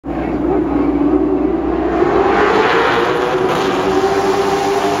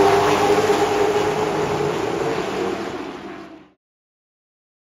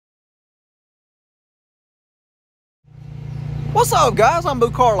What's up, guys? I'm Boo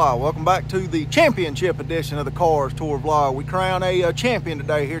Carlisle. Welcome back to the championship edition of the Cars Tour vlog. We crown a champion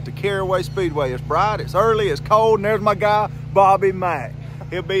today here at the Caraway Speedway. It's bright, it's early, it's cold, and there's my guy, Bobby Mack.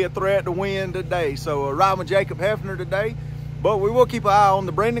 He'll be a threat to win today. So riding with Jacob Hefner today, but we will keep an eye on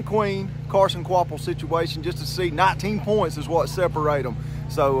the Brendan Queen, Carson Quapple situation just to see. 19 points is what separate them.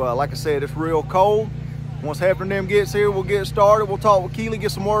 So like I said, it's real cold. Once Hefner and them gets here, we'll get started. We'll talk with Keely,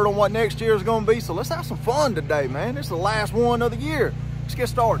 get some word on what next year is going to be. So let's have some fun today, man. This is the last one of the year. Let's get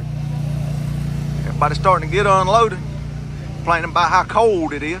started. Everybody's starting to get unloaded, complaining about how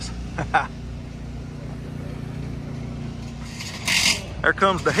cold it is. There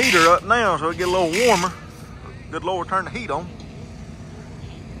comes the heater up now, so it get a little warmer. Good Lord, turn the heat on.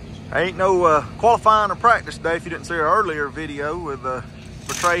 There ain't no qualifying or practice today if you didn't see our earlier video with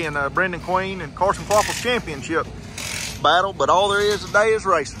portraying Brendan Queen and Carson Quapple's championship battle, but all there is today is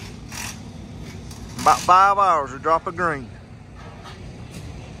racing. About 5 hours, a drop of green.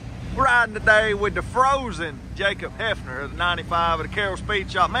 We're riding today with the frozen Jacob Hefner of the 95 at the Carroll Speed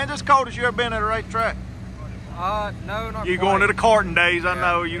Shop. Man, just cold as you ever been at a racetrack? No, not You going to the karting days, I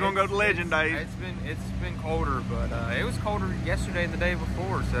know. You're gonna go to Legend days. It's been colder, but it was colder yesterday and the day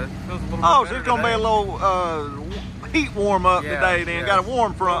before, so it feels a little bit Oh, better so it's gonna today. be a little heat warm up today then. Got a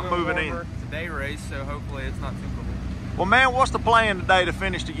warm front moving in. It's a day race, so hopefully it's not too cold. Well, man, what's the plan today to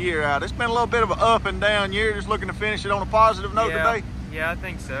finish the year out? It's been a little bit of an up and down year, just looking to finish it on a positive note today. Yeah, I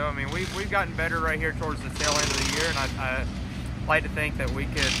think so. I mean, we've gotten better right here towards the tail end of the year, and I like to think that we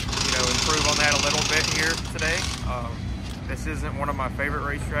could, improve on that a little bit here today. This isn't one of my favorite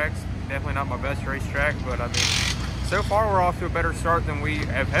racetracks, definitely not my best racetrack, but I mean, so far we're off to a better start than we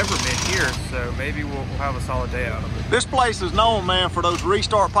have ever been here, so maybe we'll have a solid day out of it. This place is known, man, for those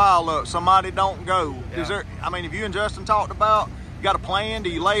restart pileups. Somebody don't go. Yeah. Is there? I mean, if you and Justin talked about, you got a plan? Do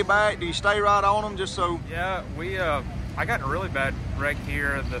you lay back? Do you stay right on them just so? Yeah, I got in a really bad wreck here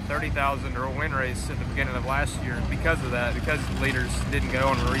at the 30,000 win race at the beginning of last year because of that, because the leaders didn't go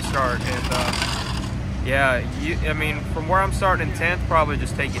on a restart. And I mean, from where I'm starting in 10th, probably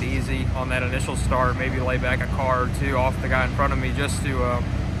just take it easy on that initial start, maybe lay back a car or two off the guy in front of me just to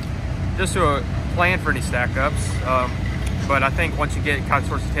plan for any stack ups. But I think once you get kind of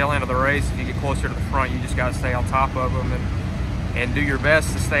towards the tail end of the race, if you get closer to the front, you just got to stay on top of them and do your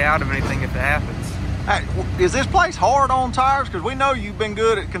best to stay out of anything if it happens. Hey, is this place hard on tires? Because we know you've been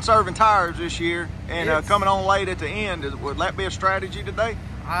good at conserving tires this year and coming on late at the end. Would that be a strategy today?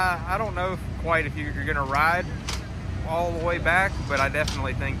 I don't know quite if you're going to ride all the way back, but I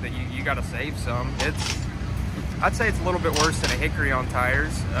definitely think that you got to save some. I'd say it's a little bit worse than a Hickory on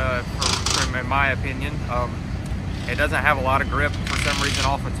tires, in my opinion. It doesn't have a lot of grip for some reason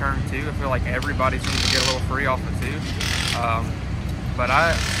off of turn 2. I feel like everybody seems to get a little free off of 2. But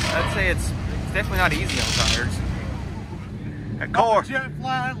I'd say it's definitely not easy on tires. That car. Jet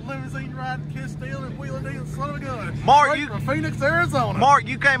flying, limousine riding, kiss stealing, wheeling dealing, son of a gun. Mark, Straight from Phoenix, Arizona. Mark,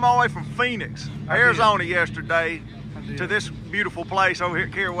 you came all the way from Phoenix, Arizona yesterday did. to this beautiful place over here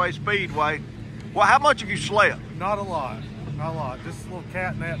at Caraway Speedway. Well, how much have you slept? Not a lot. Not a lot. Just a little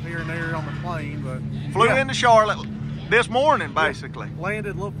cat nap here and there on the plane, but Flew into Charlotte this morning, basically. landed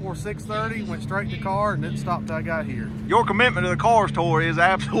a little before 6:30, went straight in the car, and didn't stop till I got here. Your commitment to the Cars Tour is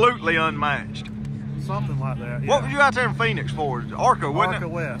absolutely unmatched. Something like that. Yeah. What was you out there in Phoenix for? ARCA, wasn't Arca it?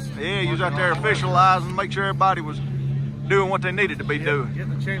 West. Yeah, you was out Working there Arca West. officializing, make sure everybody was doing what they needed to be doing.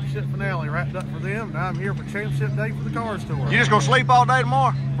 Getting the championship finale wrapped up for them. Now I'm here for championship day for the Cars Tour. You just gonna sleep all day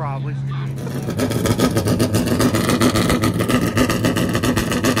tomorrow? Probably.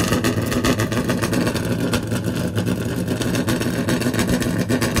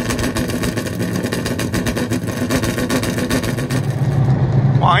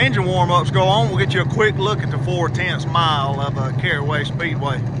 While engine warm-ups go on, we'll get you a quick look at the 4/10 mile of Caraway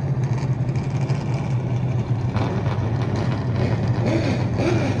Speedway.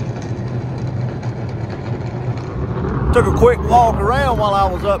 Took a quick walk around while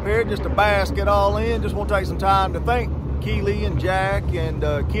I was up here just to bask it all in. Just want to take some time to thank Keely and Jack and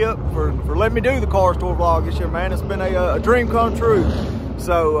Kip for letting me do the Cars Tour vlog this year, man. It's been a dream come true.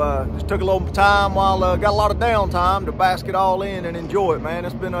 So just took a little time while got a lot of downtime to bask it all in and enjoy it, man.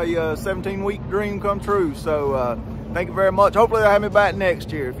 It's been a 17-week dream come true. So thank you very much. Hopefully they'll have me back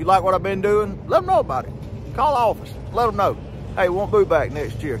next year. If you like what I've been doing, let them know about it. Call the office, let them know. Hey, we won't be back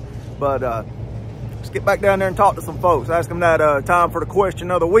next year. But let's get back down there and talk to some folks. Ask them that time for the question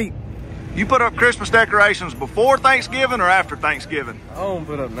of the week. You put up Christmas decorations before Thanksgiving or after Thanksgiving? I don't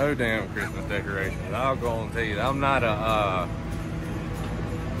put up no damn Christmas decorations. I'll go on and tell you that.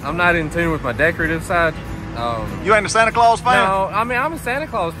 I'm not in tune with my decorative side. You ain't a Santa Claus fan? No, I mean, I'm a Santa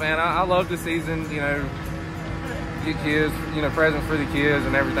Claus fan. I love the season, you know. get kids, you know, presents for the kids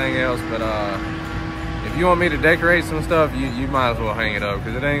and everything else. But if you want me to decorate some stuff, you might as well hang it up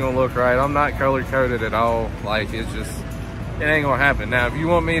because it ain't gonna look right. I'm not color coded at all. Like, it's just, it ain't gonna happen. Now, if you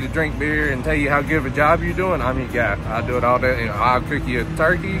want me to drink beer and tell you how good of a job you're doing, I'm your guy. I'll do it all day. You know, I'll cook you a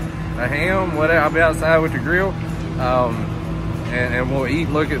turkey, a ham, whatever. I'll be outside with the grill. And we'll eat,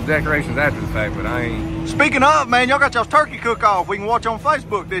 look at decorations after the fact, but I ain't. Speaking of, man, y'all got y'all's turkey cook-off we can watch on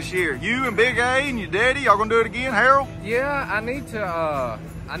Facebook this year. You and Big A and your daddy, y'all gonna do it again, Harold? Yeah, I need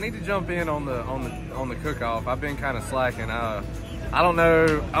to jump in on the cook-off. I've been kind of slacking. I don't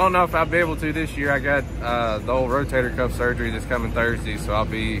know if I'll be able to this year. I got the old rotator cuff surgery that's coming Thursday, so I'll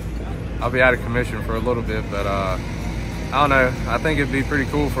be out of commission for a little bit, but I don't know. I think it'd be pretty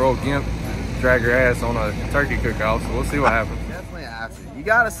cool for old Gimp to drag her ass on a turkey cook-off, so we'll see what happens. Definitely have to. You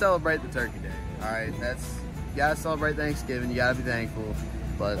gotta celebrate the turkey day. All right, you gotta celebrate Thanksgiving. You gotta be thankful.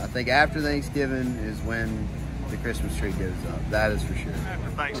 But I think after Thanksgiving is when the Christmas tree goes up. That is for sure. After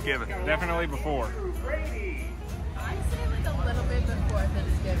Thanksgiving. Definitely before. I say like a little bit before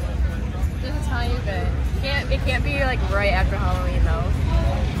Thanksgiving. Just a tiny bit. It can't be like right after Halloween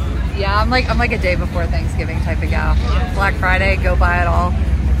though. Yeah, I'm like a day before Thanksgiving type of gal. Black Friday, go buy it all,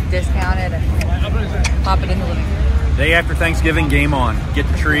 discount it, and pop it in the living room. Day after Thanksgiving, game on. Get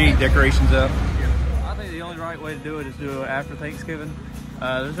the tree, decorations up. I think the only right way to do it is do it after Thanksgiving.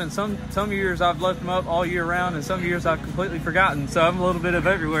 There's been some years I've left them up all year round, and some years I've completely forgotten, so I'm a little bit of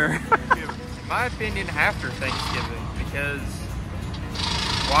everywhere. In my opinion, after Thanksgiving, because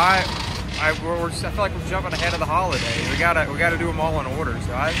I feel like we're jumping ahead of the holiday. We gotta do them all in order.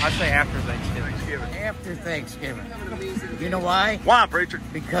 So I say after Thanksgiving. After Thanksgiving. You know why? Why, preacher?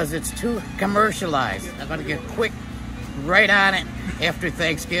 Because it's too commercialized. I'm gonna get quick, right on it after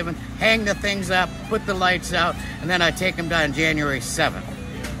Thanksgiving. Hang the things up, put the lights out, and then I take them down January 7th.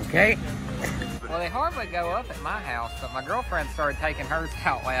 Okay? Well, they hardly go up at my house, but my girlfriend started taking hers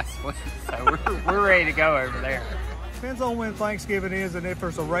out last week, so we're ready to go over there. Depends on when Thanksgiving is and if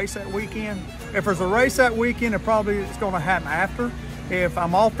there's a race that weekend. If there's a race that weekend, it's going to happen after. If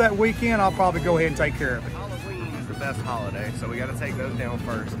I'm off that weekend, I'll probably go ahead and take care of it. Halloween is the best holiday, so we got to take those down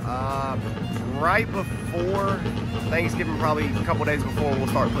first. Right before Thanksgiving, probably a couple days before, we'll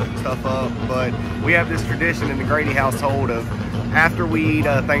start putting stuff up. But we have this tradition in the Grady household of after we eat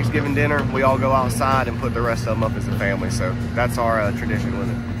Thanksgiving dinner, we all go outside and put the rest of them up as a family. So that's our tradition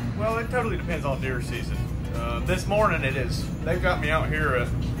with it. Well, it totally depends on deer season. This morning it is. They've got me out here at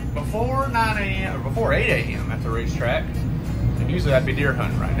before 9 a.m. or before 8 a.m. at the racetrack. And usually I'd be deer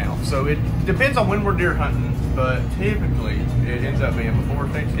hunting right now. So it depends on when we're deer hunting, but typically it ends up being before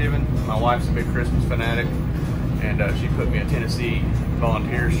Thanksgiving. My wife's a big Christmas fanatic, and she put me a Tennessee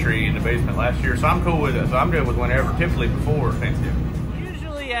Volunteers tree in the basement last year. So I'm cool with it. So I'm good with whenever, typically before Thanksgiving.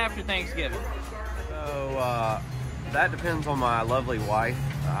 Usually after Thanksgiving. So that depends on my lovely wife.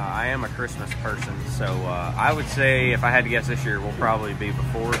 I am a Christmas person, so I would say if I had to guess this year, we'll probably be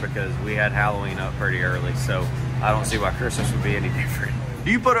before because we had Halloween up pretty early, so I don't see why Christmas would be any different.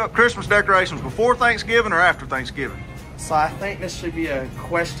 Do you put up Christmas decorations before Thanksgiving or after Thanksgiving? So I think this should be a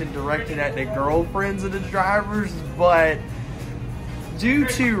question directed at the girlfriends of the drivers, but due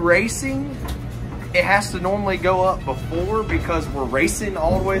to racing, it has to normally go up before because we're racing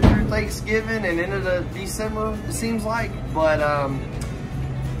all the way through Thanksgiving and into December, it seems like. But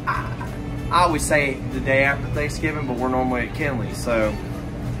I always say the day after Thanksgiving, but we're normally at Kinley, so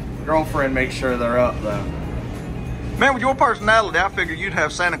girlfriend makes sure they're up though. Man, with your personality, I figured you'd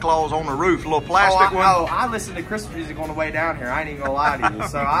have Santa Claus on the roof, a little plastic one. I listen to Christmas music on the way down here. I ain't even gonna lie to you,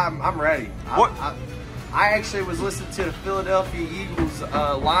 so I'm ready. I actually was listening to the Philadelphia Eagles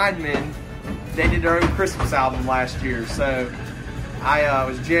linemen. They did their own Christmas album last year, so I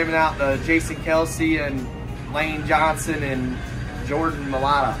was jamming out to Jason Kelsey and Lane Johnson and Jordan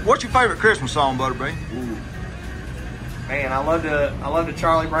Malata. What's your favorite Christmas song, Butterbean? Ooh. Man, I love the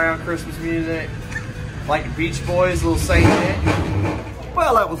Charlie Brown Christmas music. Like the Beach Boys, little Saint Nick.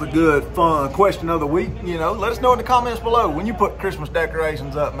 Well, that was a good, fun question of the week. You know, let us know in the comments below when you put Christmas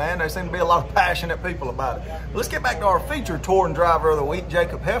decorations up, man. There seem to be a lot of passionate people about it. Let's get back to our featured touring driver of the week,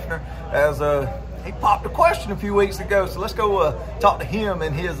 Jacob Hefner, as he popped a question a few weeks ago. So let's go talk to him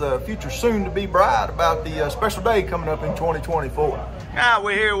and his future soon-to-be bride about the special day coming up in 2024. Now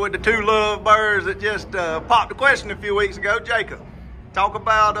we're here with the two lovebirds that just popped a question a few weeks ago. Jacob, talk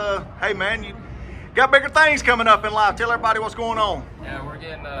about, hey man, you got bigger things coming up in life. Tell everybody what's going on. Yeah, we're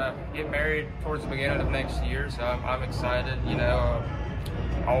getting married towards the beginning of next year, so I'm excited. You know,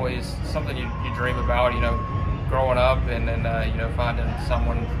 always something you dream about. You know, growing up and then you know, finding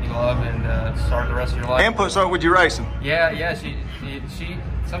someone you love and start the rest of your life. And puts up with you racing. Yeah. She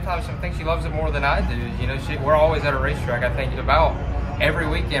sometimes I think she loves it more than I do. You know, we're always at a racetrack. I think about every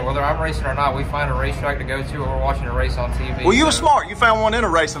weekend, whether I'm racing or not, we find a racetrack to go to, or we're watching a race on TV. Well, you were smart. You found one in a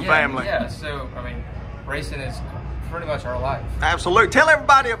racing family. Yeah. So I mean, racing is pretty much our life. Absolutely. Tell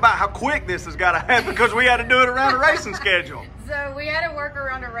everybody about how quick this has got to happen, because we had to do it around a racing schedule. So we had to work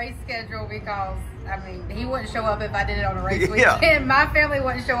around a race schedule because, I mean, he wouldn't show up if I did it on a race weekend. My family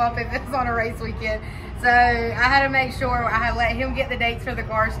wouldn't show up if it was on a race weekend. So I had to make sure I had let him get the dates for the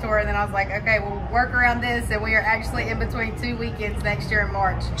Cars Tour, and then I was like, okay, we'll work around this, and we are actually in between 2 weekends next year in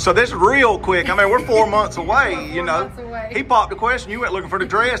March. So this is real quick. I mean, we're 4 months away, you know. He popped the question, you went looking for the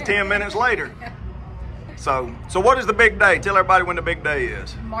dress 10 minutes later. So what is the big day? Tell everybody when the big day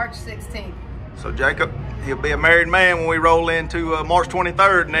is. March 16th. So Jacob, he'll be a married man when we roll into March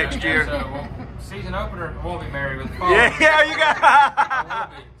 23rd next year. So, well, season opener, we'll be married with the fall. Yeah, you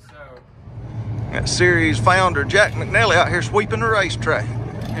got That series founder, Jack McNally, out here sweeping the racetrack.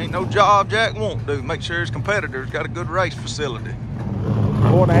 Ain't no job Jack won't do. Make sure his competitors got a good race facility.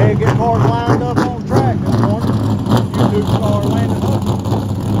 Going ahead, get cars lined up on track this morning. YouTube star landing up.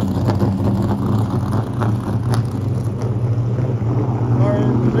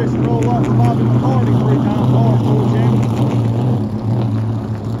 Third position roll up for Bobby McCarty, 3-time Cars Tour champion.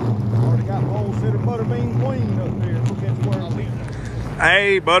 Already got Pole Sitter Butterbean Queen up there. Look at where I'm leaving.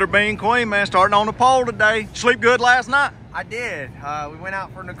 Hey, Butterbean Queen, man, starting on the pole today. Sleep good last night? I did. We went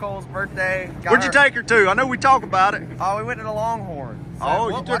out for Nicole's birthday. Where'd you take her to? I know we talk about it. Oh, we went to the Longhorn. So, oh,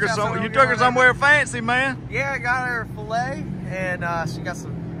 you took her somewhere fancy, man. Yeah, I got her filet, and she got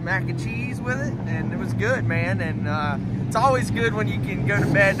some mac and cheese with it, and it was good, man. And it's always good when you can go to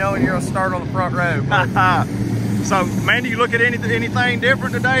bed knowing you're gonna start on the front row. So, man, do you look at anything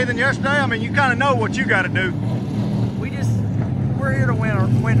different today than yesterday? I mean, you kind of know what you got to do. We're here to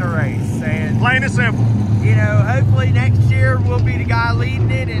win the race, and plain and simple. You know, hopefully next year we'll be the guy leading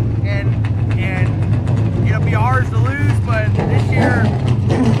it, and it'll be ours to lose. But this year,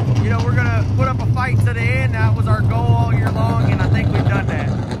 you know, we're gonna put up a fight to the end. That was our goal all year long, and I think we've done that.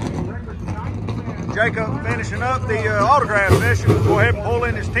 Jacob finishing up the autograph session. We'll go ahead and pull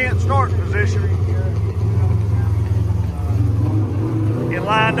in his 10th starting position. Get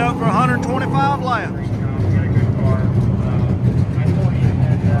lined up for 125 laps.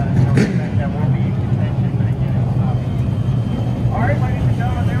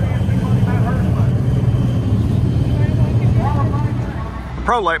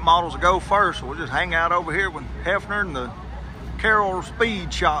 Pro late models will go first, so we'll just hang out over here with Hefner and the Carroll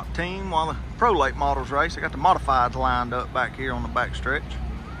Speed Shop team while the pro late models race. I got the modifieds lined up back here on the back stretch.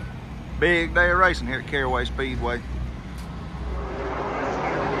 Big day of racing here at Caraway Speedway.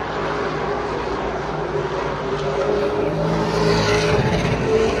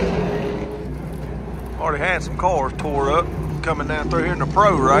 Already had some cars tore up coming down through here in the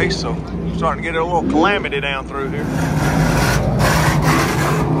pro race, so starting to get a little calamity down through here.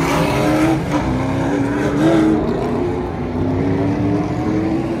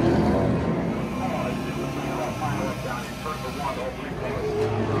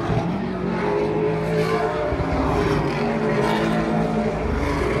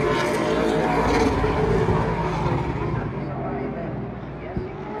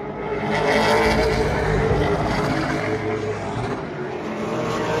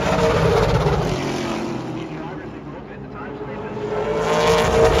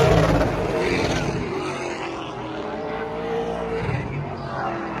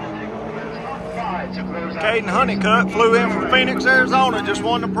 Honeycutt flew in from Phoenix, Arizona, just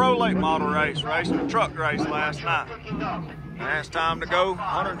won the pro late model race, racing the truck race last night. Now it's time to go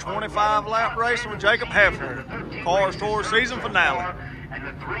 125 lap racing with Jacob Hefner, Cars Tour season finale.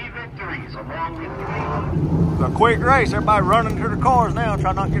 It's a quick race, everybody running to the cars now,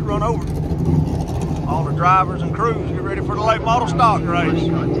 try not to get run over. All the drivers and crews get ready for the late model stock race.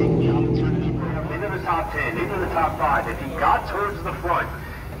 Into the top 10, into the top 5. If he got towards the front,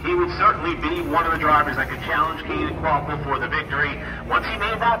 he would certainly be one of the drivers that could challenge Keenan Crawford for the victory once he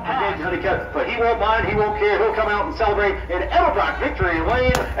made that pass. But he won't mind, he won't care. He'll come out and celebrate an Edelbrock victory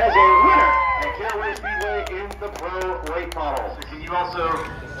lane as a winner at Caraway Speedway in the pro late model. So can you also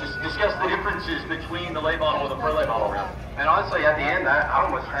just discuss the differences between the late model and the pro late model round? And honestly, at the end, I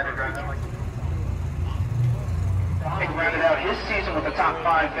almost had to drive that like. He rounded out his season with the top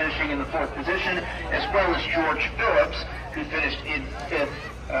 5, finishing in the 4th position, as well as George Phillips, who finished in 5th.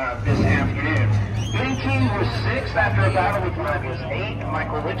 This afternoon. Green Team was 6th after a battle with Red was 8.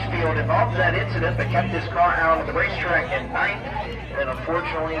 Michael Litchfield involved in that incident but kept his car out of the racetrack in 9th. And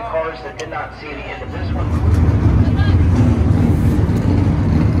unfortunately, cars that did not see the end of this one.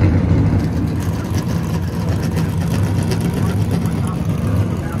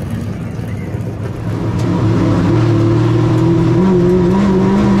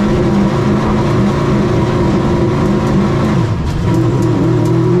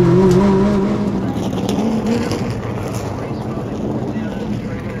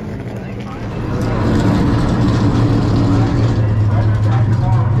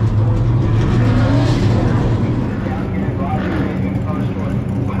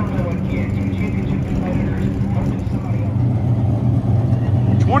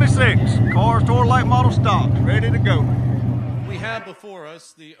 26 Cars Tour late model stock, ready to go. We have before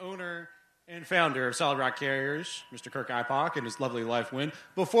us the owner and founder of Solid Rock Carriers, Mr. Kirk Ipock, and his lovely wife, Wynn.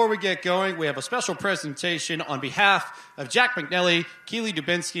 Before we get going, we have a special presentation on behalf of Jack McNelly, Keely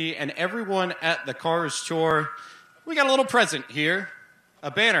Dubinsky, and everyone at the Cars Tour. We got a little present here,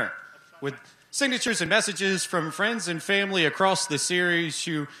 a banner with signatures and messages from friends and family across the series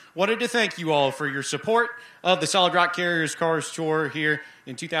who wanted to thank you all for your support of the Solid Rock Carriers Cars Tour here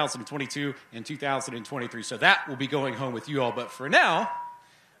in 2022 and 2023. So that will be going home with you all. But for now,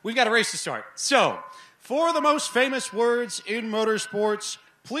 we've got a race to start. So, for the most famous words in motorsports,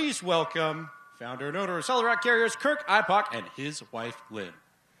 please welcome founder and owner of Solid Rock Carriers, Kirk Ipock, and his wife, Lynn.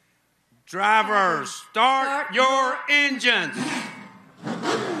 Drivers, start your engines.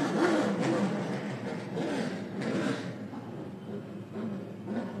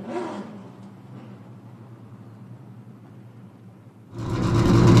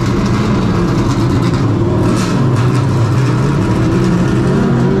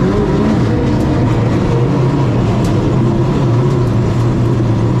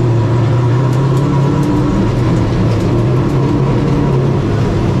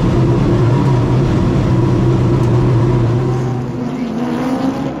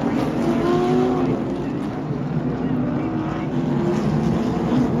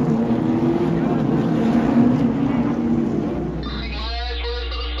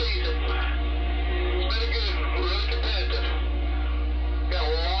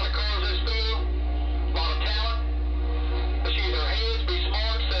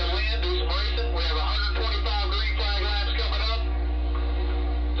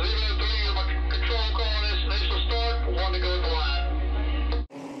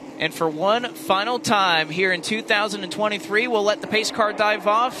 And for one final time here in 2023, we'll let the pace car dive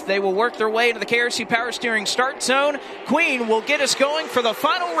off. They will work their way into the KRC Power Steering start zone. Queen will get us going for the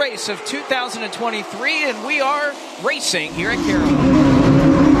final race of 2023, and we are racing here at Caraway.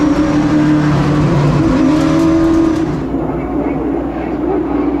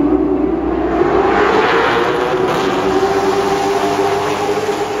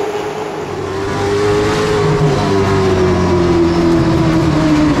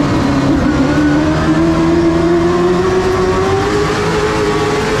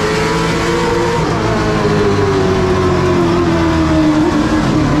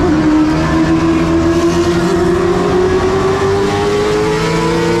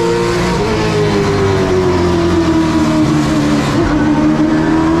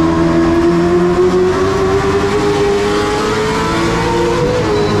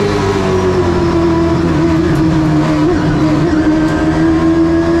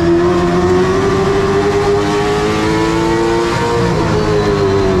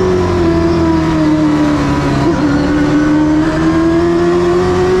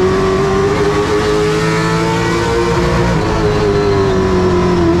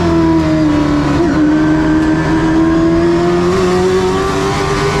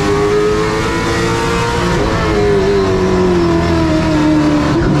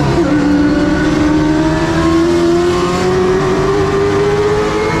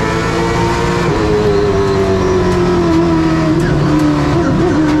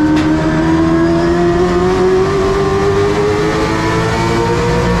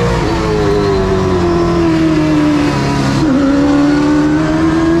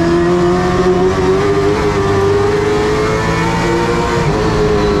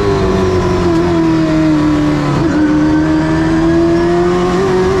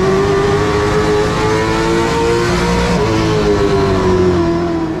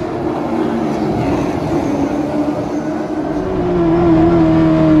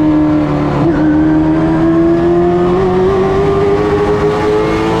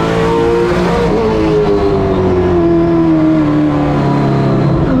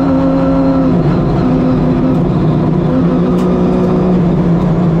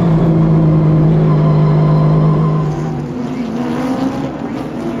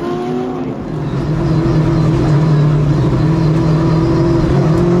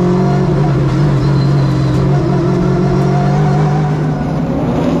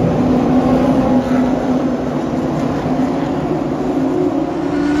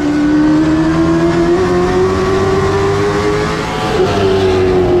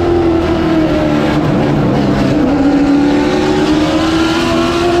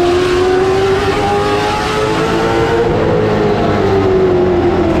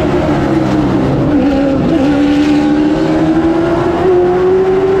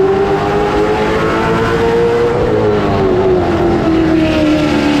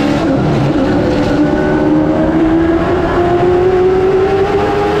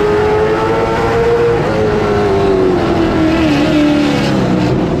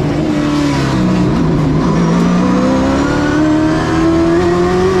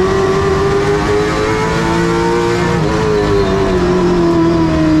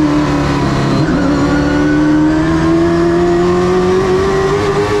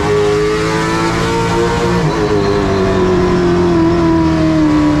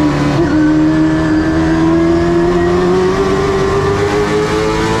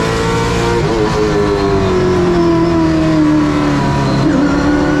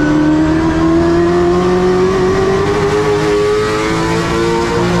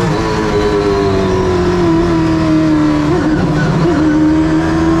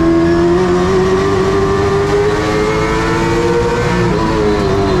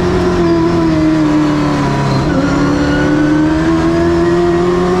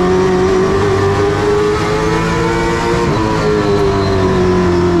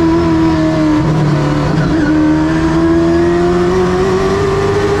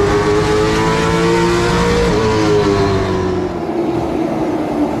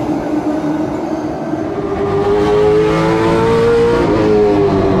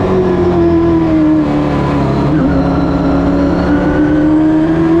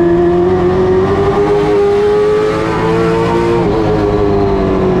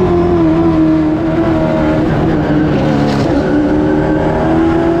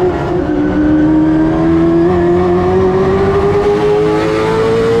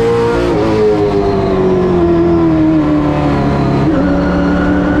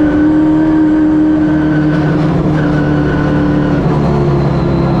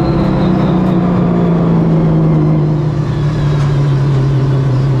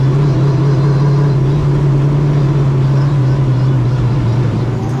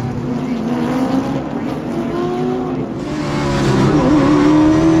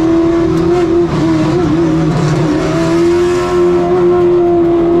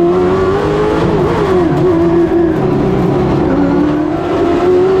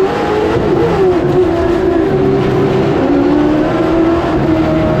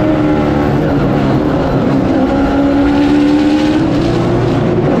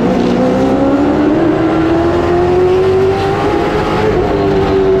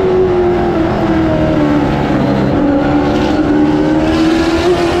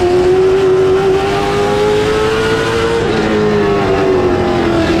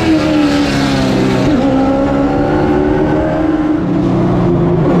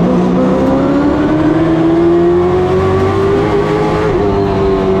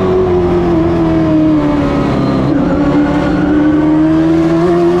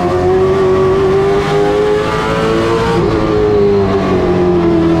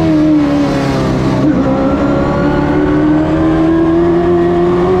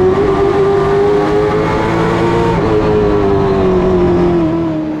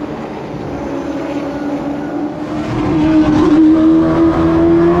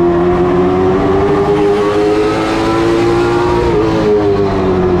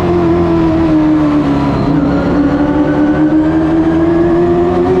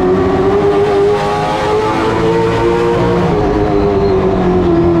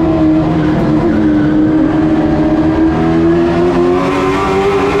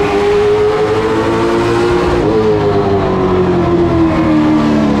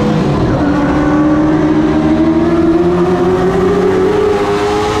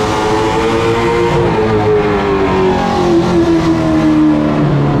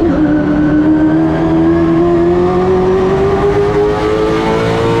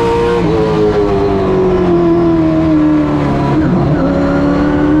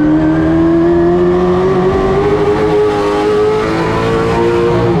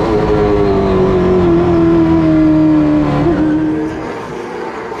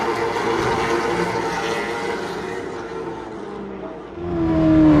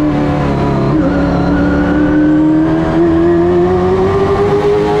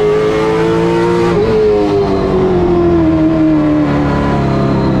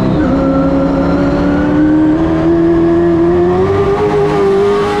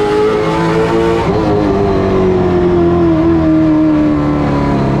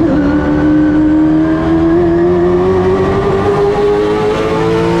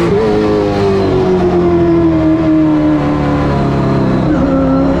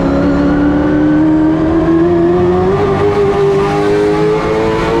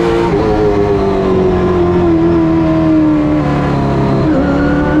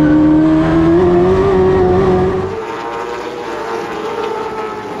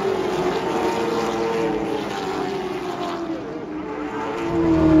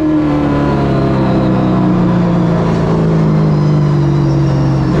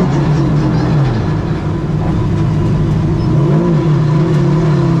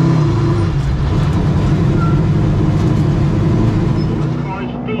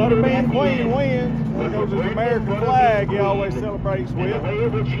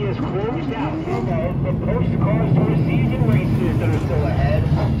 She has closed out some of the post-Cars Tour season races that are still ahead.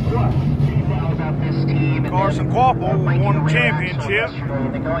 Plus, details about this team. Carson Quapple won the championship.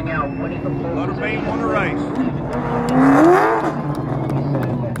 Going out, winning the Butterbean won the race.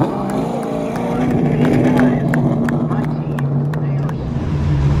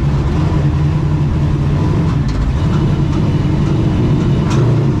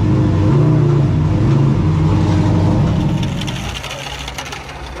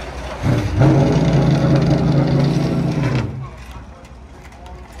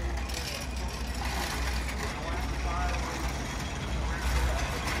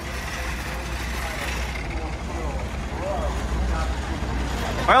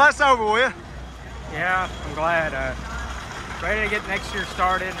 Well, that's over with. Yeah, I'm glad. Ready to get next year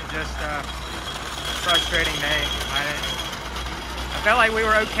started. Just frustrating day. I felt like we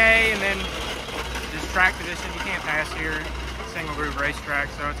were okay, and then just track position, you can't pass here. Single groove racetrack,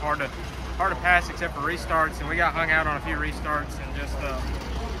 so it's hard to pass except for restarts. And we got hung out on a few restarts, and just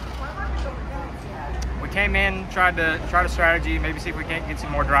we came in, tried to strategy, maybe see if we can't get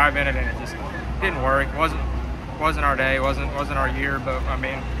some more drive in it, and it just didn't work. It wasn't our day, wasn't our year, but I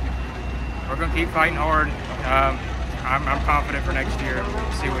mean, we're gonna keep fighting hard. I'm confident for next year.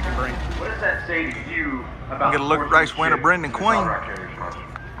 We'll see what we can bring. What does that say to you about get a look at race winner Brendan Queen?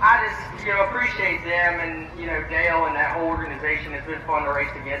 I just, appreciate them, and Dale and that whole organization. It's been fun to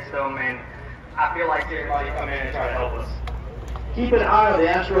race against them, and I feel like everybody come in and try to help us. Keep an eye on the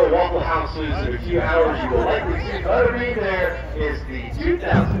Astro Waffle Houses. In a few hours, you will likely see Butterbean. There is the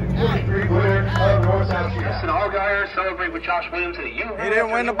 2023 winner of North South Shore. Justin Allgaier celebrate with Josh Williams. He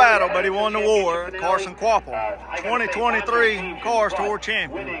didn't win the battle, but he won the war. Carson Quapple, 2023 Cars Tour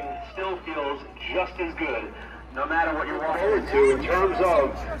champion. Winning still feels just as good, no matter what you're walking forward to in terms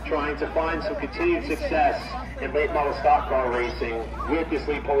of trying to find some continued success in late model stock car racing with this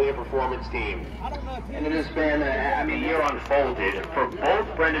Lee Polian Performance team. And it has been a year unfolded for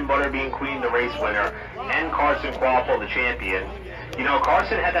both Brendan Butterbean Queen, the race winner, and Carson Quapple, the champion.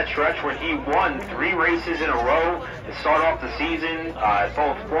 Carson had that stretch where he won 3 races in a row to start off the season,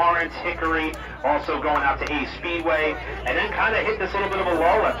 both Florence, Hickory, also going out to Ace Speedway, and then kind of hit this little bit of a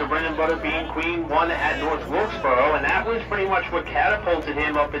lull after Brendan Butterbean Queen won at North Wilkesboro, and that was pretty much what catapulted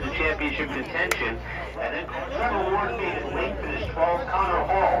him up into championship contention. And then Trevor Ward made it late finish 12th. Connor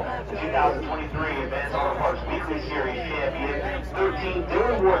Hall, the 2023 Advanced Auto Parts Weekly Series champion. 13th,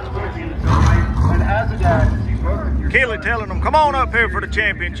 Dylan Ward, 13th. And as a guy, Keely telling them, come on up here for the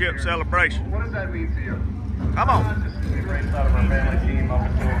championship celebration. What does that mean to you? Come on. We raced out of our family team up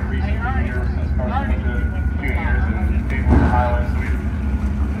until recent years since Carson went to juniors and came from the Highlands. We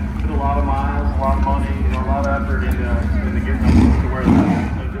put a lot of miles, a lot of money, a lot of effort into getting us to where we're at.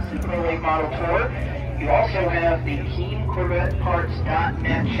 So this is the late model tour. You also have the Keen Corvette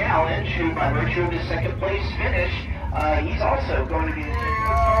Parts.net Challenge, who by virtue of his second place finish, he's also going to be the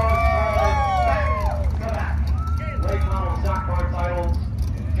late model stock car titles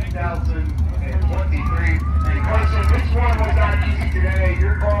in 2023. And Carson, this one was not easy today.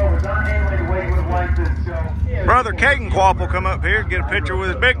 Your car was not handling the way you would have liked it. So, Brother Caden Quapple come up here, get a picture with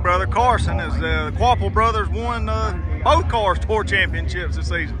his big brother Carson, as the Quapple brothers won both Cars Tour championships this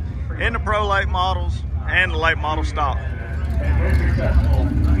season in the pro late models and the late model stock. And very successful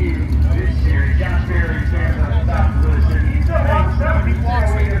in this series. Josh Berry stands on the top of this, and he's still won 70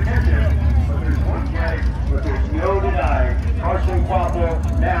 walks away your attention. But there's one guy, but there's no denying Carson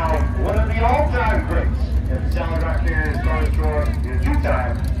Quapple, now one of the all-time greats in the Solid Rock Carriers Cars Tour, and a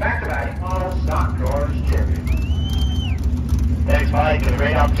 2-time back-to-back model stock cars champion. Thanks, Mike. It's a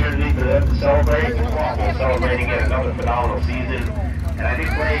great opportunity for them to celebrate. Quapple celebrating yet another phenomenal season. And I think,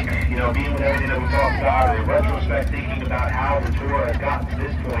 Blake, being with everything that we talked about, in retrospect, thinking about how the tour has gotten to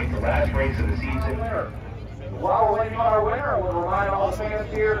this point, the last race of the season. While we're waiting on our winner, we'll remind all the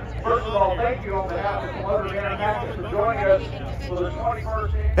fans here, first of all, thank you on behalf of the Motor Manufacturers for joining us for the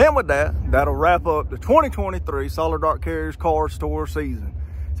 21st. And with that, that'll wrap up the 2023 Solid Rock Carriers Cars Tour season.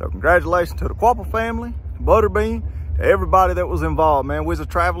 So congratulations to the Quapple family, Butterbean, to everybody that was involved, man. We was a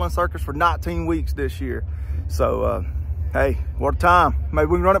traveling circus for 19 weeks this year. So, hey, what a time. Maybe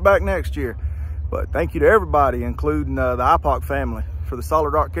we can run it back next year. But thank you to everybody, including the IPOC family, for the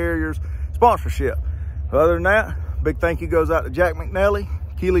Solid Rock Carriers sponsorship. Other than that, big thank you goes out to Jack McNelly,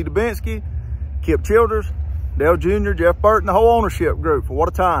 Keely Dubinsky, Kip Childers, Dale Jr., Jeff Burton, the whole ownership group for what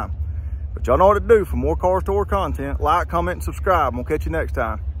a time. But y'all know what to do. For more Cars Tour content, like, comment, and subscribe. We'll catch you next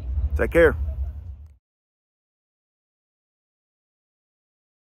time. Take care.